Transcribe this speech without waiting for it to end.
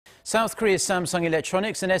South Korea's Samsung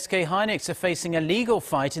Electronics and SKhainicks are facing a legal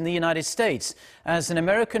fight in the United States as an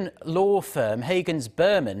American law firm, Hagens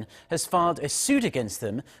Berman, has filed a suit against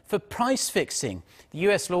them for price fixing. The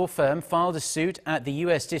U.S. law firm filed a suit at the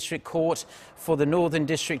U.S. District Court for the Northern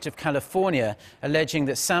District of California, alleging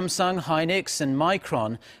that Samsung, Hynix and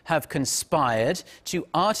Micron have conspired to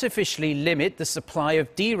artificially limit the supply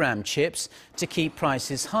of DRAM chips to keep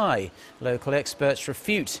prices high. Local experts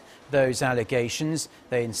refute those allegations.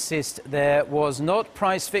 They insist there was not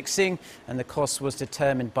price fixing and the cost was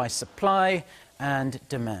determined by supply and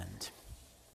demand.